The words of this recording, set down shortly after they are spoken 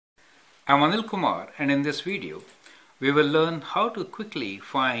I'm Anil Kumar, and in this video we will learn how to quickly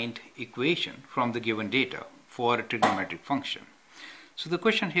find equation from the given data for a trigonometric function. So the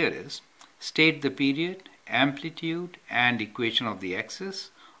question here is, state the period, amplitude and equation of the axis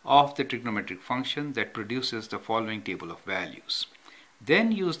of the trigonometric function that produces the following table of values.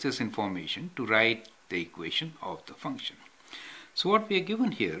 Then use this information to write the equation of the function. So what we are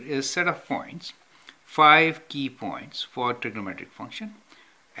given here is set of points, 5 key points for trigonometric function.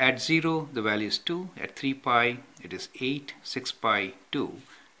 At 0 the value is 2, at 3 pi it is 8, 6 pi 2,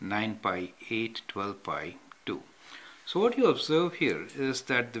 9 pi 8, 12 pi 2. So what you observe here is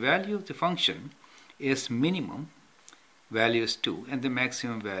that the value of the function is minimum value is 2 and the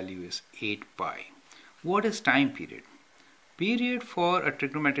maximum value is 8 pi. What is time period? Period for a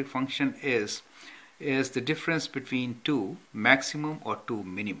trigonometric function is the difference between two maximum or two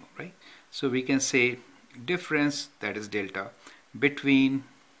minimum, right? So we can say difference, that is delta, between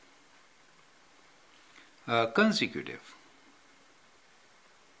consecutive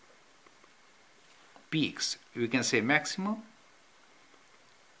peaks. We can say maximum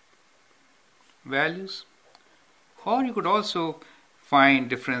values, or you could also find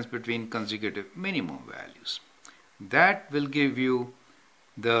difference between consecutive minimum values. That will give you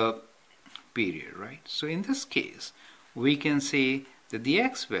the period, right? So in this case we can say that the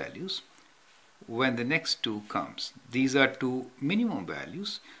x values when the next two comes, these are two minimum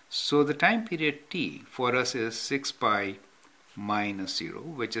values, so the time period t for us is 6 pi minus 0,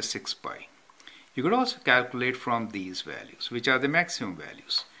 which is 6 pi. You could also calculate from these values, which are the maximum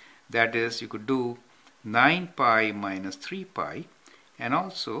values. That is, you could do 9 pi minus 3 pi, and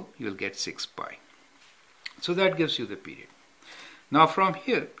also you will get 6 pi. So that gives you the period. Now from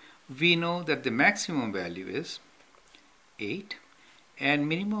here we know that the maximum value is 8 and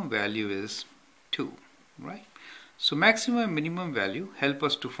minimum value is 2, right? So maximum and minimum value help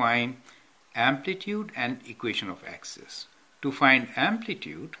us to find amplitude and equation of axis. To find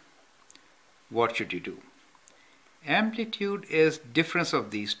amplitude, what should you do? Amplitude is difference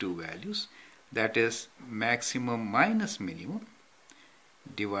of these two values, that is maximum minus minimum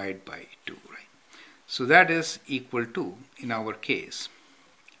divided by 2, right? So that is equal to, in our case,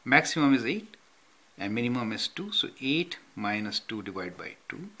 maximum is 8 and minimum is 2, so 8 minus 2 divided by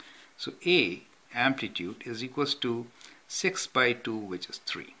 2. So A amplitude is equals to 6 by 2, which is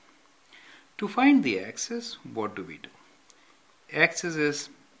 3. To find the axis, what do we do? Axis is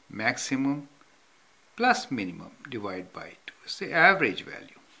maximum plus minimum divided by 2. It's the average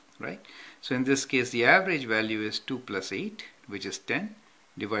value, right? So in this case the average value is 2 plus 8, which is 10,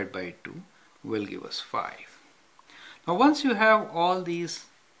 divided by 2 will give us 5. Now once you have all these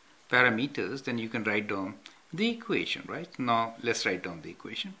parameters, then you can write down the equation, right? Now let's write down the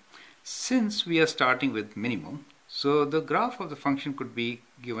equation. Since we are starting with minimum, so the graph of the function could be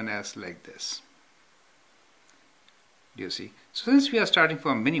given as like this. Do you see? So since we are starting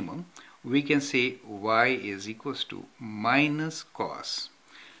from minimum, we can say y is equals to minus cos.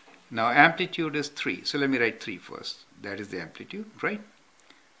 Now amplitude is 3, so let me write 3 first. That is the amplitude, right?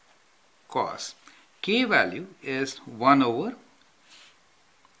 Cos. K value is 1 over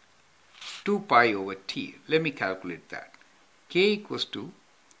 2 pi over t. Let me calculate that. K equals to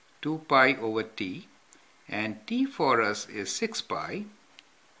 2 pi over t, and t for us is 6 pi,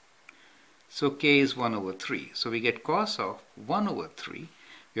 so k is 1 over 3. So we get cos of 1 over 3.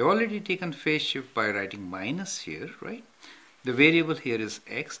 We have already taken phase shift by writing minus here, right? The variable here is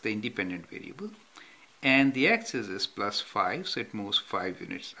x, the independent variable, and the axis is plus 5, so it moves 5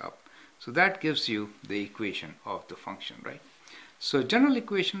 units up. So that gives you the equation of the function, right? So general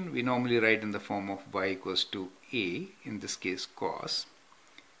equation we normally write in the form of y equals to a, in this case cos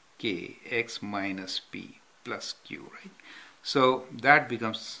k x minus p plus q, right? So that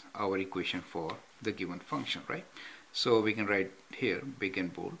becomes our equation for the given function, right? So we can write here big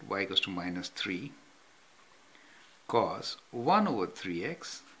and bold, y equals to minus 3 cos 1 over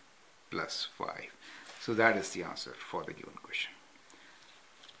 3x plus 5. So that is the answer for the given question.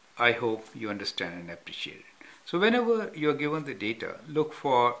 I hope you understand and appreciate it. So whenever you are given the data, look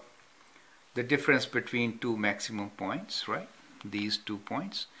for the difference between two maximum points, right? These 2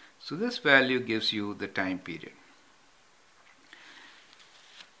 points. So this value gives you the time period.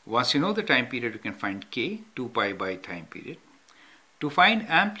 Once you know the time period, you can find k, 2 pi by time period. To find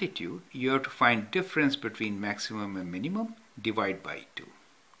amplitude, you have to find difference between maximum and minimum, divide by 2.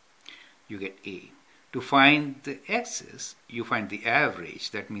 You get a. To find the x's, you find the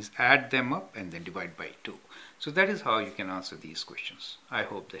average. That means add them up and then divide by 2. So that is how you can answer these questions. I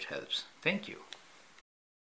hope that helps. Thank you.